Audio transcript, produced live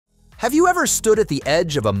Have you ever stood at the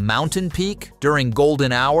edge of a mountain peak during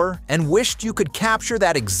golden hour and wished you could capture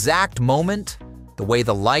that exact moment? The way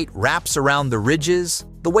the light wraps around the ridges,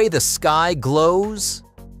 the way the sky glows?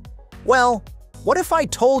 Well, what if I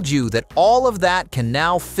told you that all of that can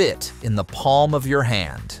now fit in the palm of your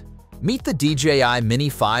hand? Meet the DJI Mini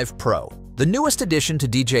 5 Pro, the newest addition to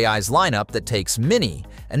DJI's lineup that takes Mini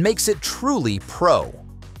and makes it truly pro.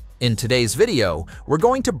 In today's video, we're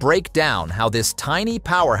going to break down how this tiny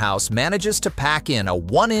powerhouse manages to pack in a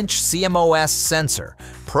 1-inch CMOS sensor,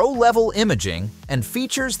 pro-level imaging, and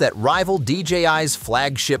features that rival DJI's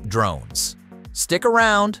flagship drones. Stick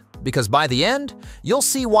around, because by the end, you'll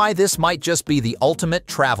see why this might just be the ultimate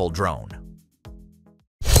travel drone.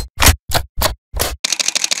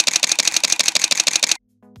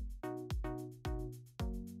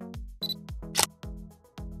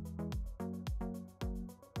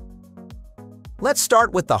 Let's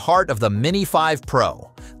start with the heart of the Mini 5 Pro,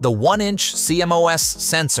 the 1-inch CMOS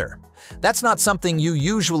sensor. That's not something you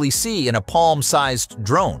usually see in a palm-sized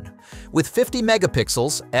drone. With 50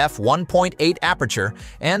 megapixels, f1.8 aperture,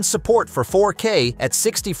 and support for 4K at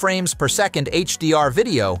 60 frames per second HDR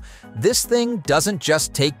video, this thing doesn't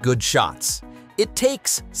just take good shots. It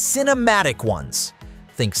takes cinematic ones.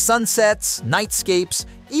 Think sunsets, nightscapes,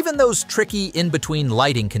 even those tricky in-between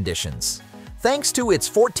lighting conditions. Thanks to its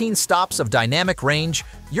 14 stops of dynamic range,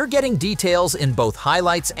 you're getting details in both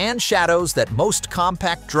highlights and shadows that most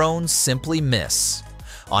compact drones simply miss.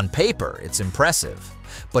 On paper, it's impressive,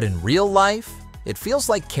 but in real life, it feels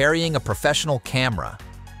like carrying a professional camera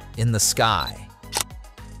in the sky.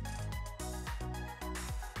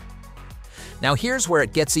 Now here's where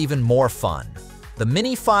it gets even more fun. The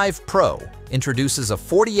Mini 5 Pro introduces a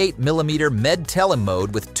 48mm med-tele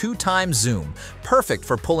mode with 2x zoom, perfect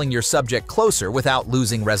for pulling your subject closer without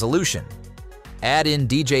losing resolution. Add in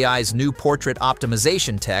DJI's new portrait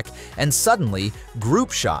optimization tech, and suddenly,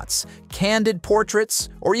 group shots, candid portraits,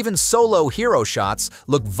 or even solo hero shots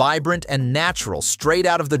look vibrant and natural straight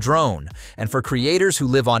out of the drone. And for creators who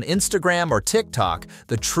live on Instagram or TikTok,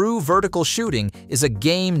 the true vertical shooting is a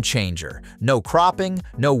game changer. No cropping,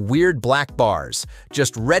 no weird black bars,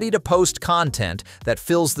 just ready to post content that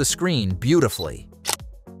fills the screen beautifully.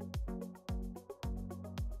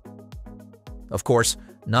 Of course,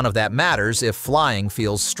 none of that matters if flying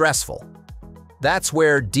feels stressful. That's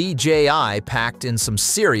where DJI packed in some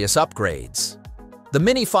serious upgrades. The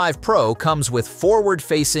Mini 5 Pro comes with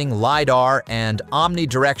forward-facing LiDAR and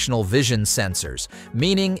omnidirectional vision sensors,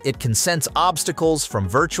 meaning it can sense obstacles from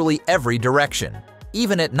virtually every direction,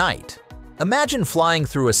 even at night. Imagine flying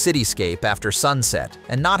through a cityscape after sunset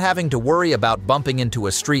and not having to worry about bumping into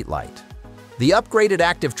a streetlight. The upgraded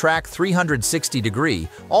Active Track 360-degree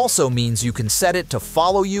also means you can set it to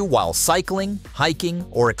follow you while cycling, hiking,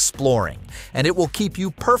 or exploring, and it will keep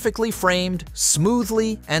you perfectly framed,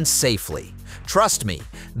 smoothly, and safely. Trust me,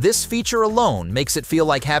 this feature alone makes it feel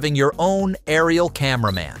like having your own aerial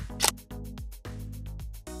cameraman.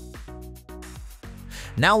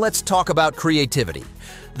 Now let's talk about creativity.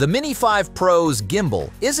 The Mini 5 Pro's gimbal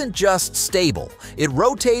isn't just stable, it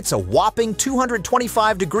rotates a whopping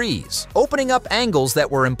 225 degrees, opening up angles that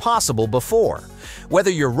were impossible before. Whether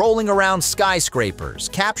you're rolling around skyscrapers,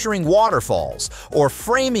 capturing waterfalls, or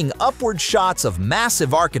framing upward shots of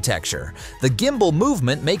massive architecture, the gimbal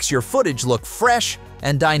movement makes your footage look fresh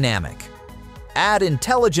and dynamic. Add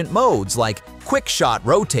intelligent modes like Quick Shot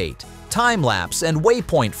Rotate, Time-Lapse, and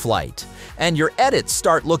Waypoint Flight, and your edits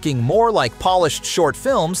start looking more like polished short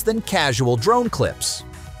films than casual drone clips.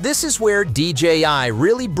 This is where DJI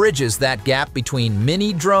really bridges that gap between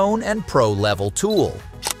mini drone and pro-level tool.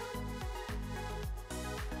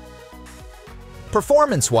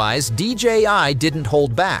 Performance-wise, DJI didn't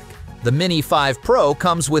hold back. The Mini 5 Pro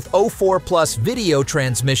comes with 04+ video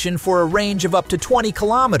transmission for a range of up to 20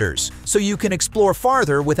 kilometers, so you can explore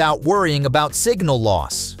farther without worrying about signal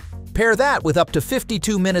loss. Pair that with up to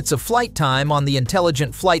 52 minutes of flight time on the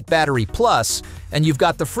Intelligent Flight Battery Plus, and you've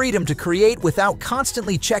got the freedom to create without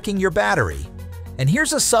constantly checking your battery. And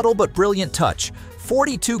here's a subtle but brilliant touch: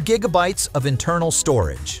 42 gigabytes of internal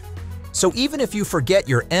storage. So even if you forget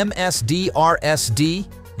your MSD/SD,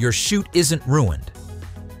 your shoot isn't ruined.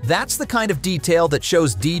 That's the kind of detail that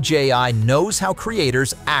shows DJI knows how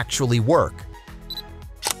creators actually work.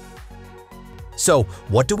 So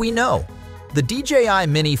what do we know? The DJI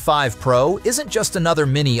Mini 5 Pro isn't just another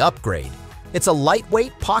mini upgrade. It's a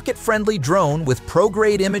lightweight, pocket-friendly drone with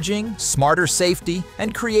pro-grade imaging, smarter safety,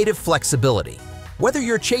 and creative flexibility. Whether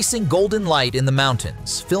you're chasing golden light in the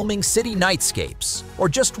mountains, filming city nightscapes, or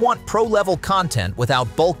just want pro-level content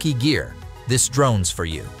without bulky gear, this drone's for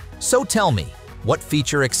you. So tell me, what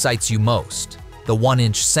feature excites you most? The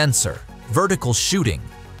 1-inch sensor, vertical shooting,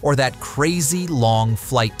 or that crazy long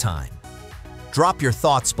flight time? Drop your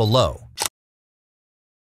thoughts below.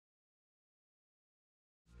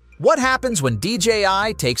 What happens when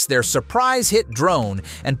DJI takes their surprise hit drone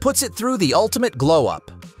and puts it through the ultimate glow-up?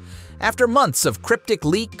 After months of cryptic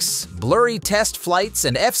leaks, blurry test flights,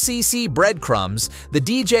 and FCC breadcrumbs, the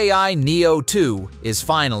DJI Neo 2 is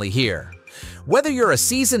finally here. Whether you're a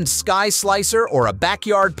seasoned sky slicer or a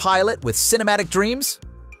backyard pilot with cinematic dreams,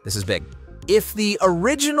 this is big. If the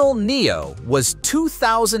original Neo was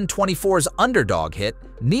 2024's underdog hit,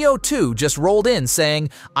 Neo 2 just rolled in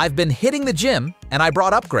saying, "I've been hitting the gym and I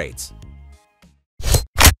brought upgrades."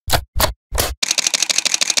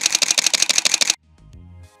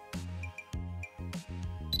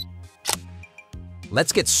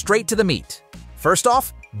 Let's get straight to the meat. First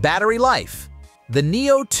off, battery life. The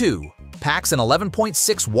Neo 2 packs an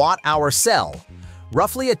 11.6 watt-hour cell,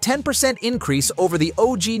 roughly a 10% increase over the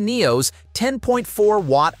OG Neo's 10.4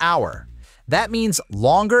 watt-hour. That means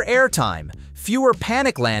longer airtime, fewer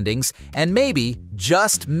panic landings, and maybe,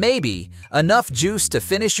 just maybe, enough juice to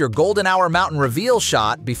finish your golden hour mountain reveal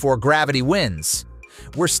shot before gravity wins.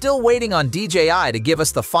 We're still waiting on DJI to give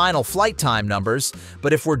us the final flight time numbers,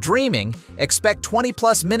 but if we're dreaming, expect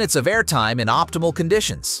 20+ minutes of airtime in optimal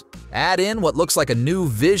conditions. Add in what looks like a new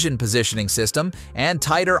vision positioning system and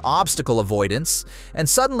tighter obstacle avoidance, and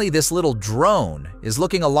suddenly this little drone is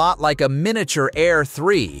looking a lot like a miniature Air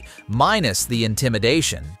 3, minus the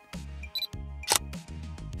intimidation.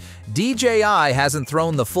 DJI hasn't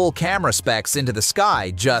thrown the full camera specs into the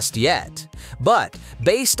sky just yet. But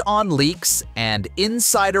based on leaks and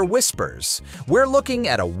insider whispers, we're looking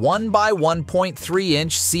at a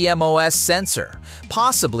 1x1.3-inch CMOS sensor,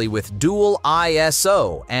 possibly with dual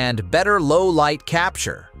ISO and better low-light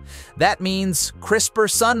capture. That means crisper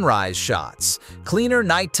sunrise shots, cleaner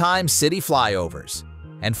nighttime city flyovers,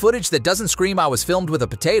 and footage that doesn't scream "I was filmed with a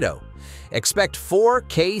potato." Expect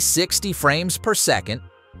 4K 60 frames per second,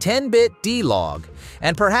 10-bit D-Log,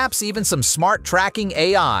 and perhaps even some smart tracking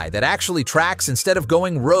AI that actually tracks instead of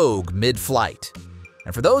going rogue mid-flight.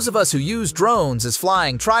 And for those of us who use drones as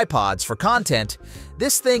flying tripods for content,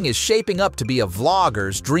 this thing is shaping up to be a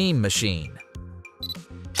vlogger's dream machine.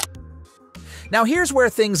 Now here's where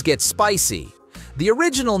things get spicy. The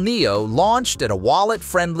original Neo launched at a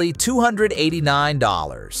wallet-friendly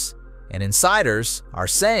 $289, and insiders are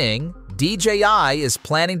saying DJI is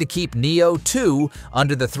planning to keep Neo 2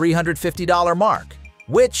 under the $350 mark,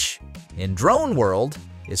 which, in drone world,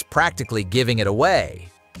 is practically giving it away.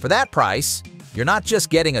 For that price, you're not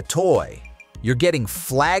just getting a toy, you're getting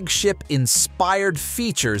flagship-inspired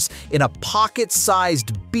features in a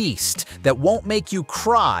pocket-sized beast that won't make you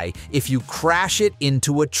cry if you crash it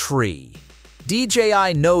into a tree.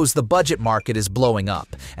 DJI knows the budget market is blowing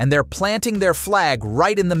up, and they're planting their flag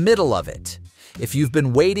right in the middle of it. If you've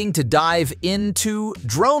been waiting to dive into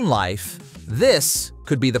drone life, this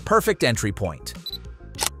could be the perfect entry point.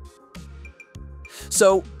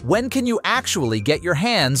 So, when can you actually get your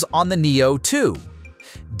hands on the Neo 2?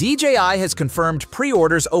 DJI has confirmed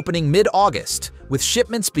pre-orders opening mid-August, with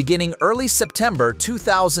shipments beginning early September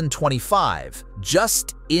 2025,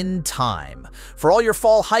 just in time for all your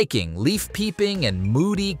fall hiking, leaf peeping, and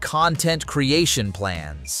moody content creation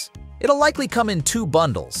plans. It'll likely come in 2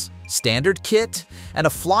 bundles: standard kit and a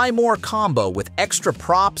Fly More combo with extra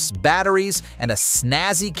props, batteries, and a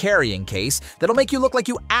snazzy carrying case that'll make you look like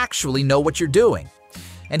you actually know what you're doing.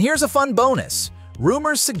 And here's a fun bonus.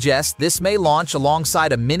 Rumors suggest this may launch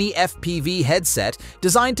alongside a mini FPV headset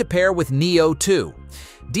designed to pair with Neo 2.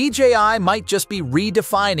 DJI might just be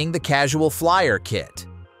redefining the casual flyer kit.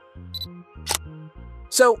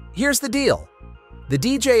 So here's the deal. The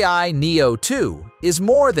DJI Neo 2 is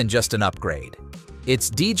more than just an upgrade.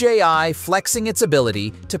 It's DJI flexing its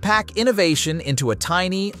ability to pack innovation into a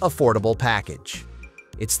tiny, affordable package.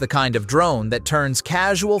 It's the kind of drone that turns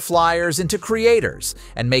casual flyers into creators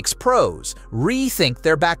and makes pros rethink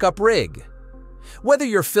their backup rig. Whether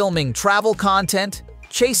you're filming travel content,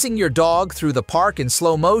 chasing your dog through the park in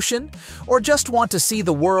slow motion, or just want to see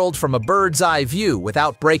the world from a bird's eye view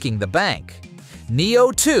without breaking the bank,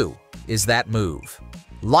 Neo 2 is that move.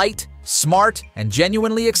 Light, smart, and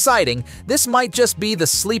genuinely exciting, this might just be the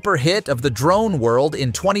sleeper hit of the drone world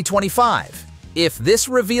in 2025. If this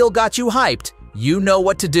reveal got you hyped, you know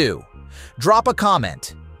what to do. Drop a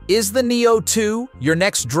comment. Is the Neo 2 your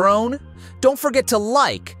next drone? Don't forget to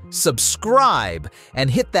like, subscribe, and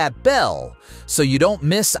hit that bell so you don't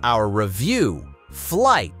miss our review,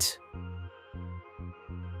 flight,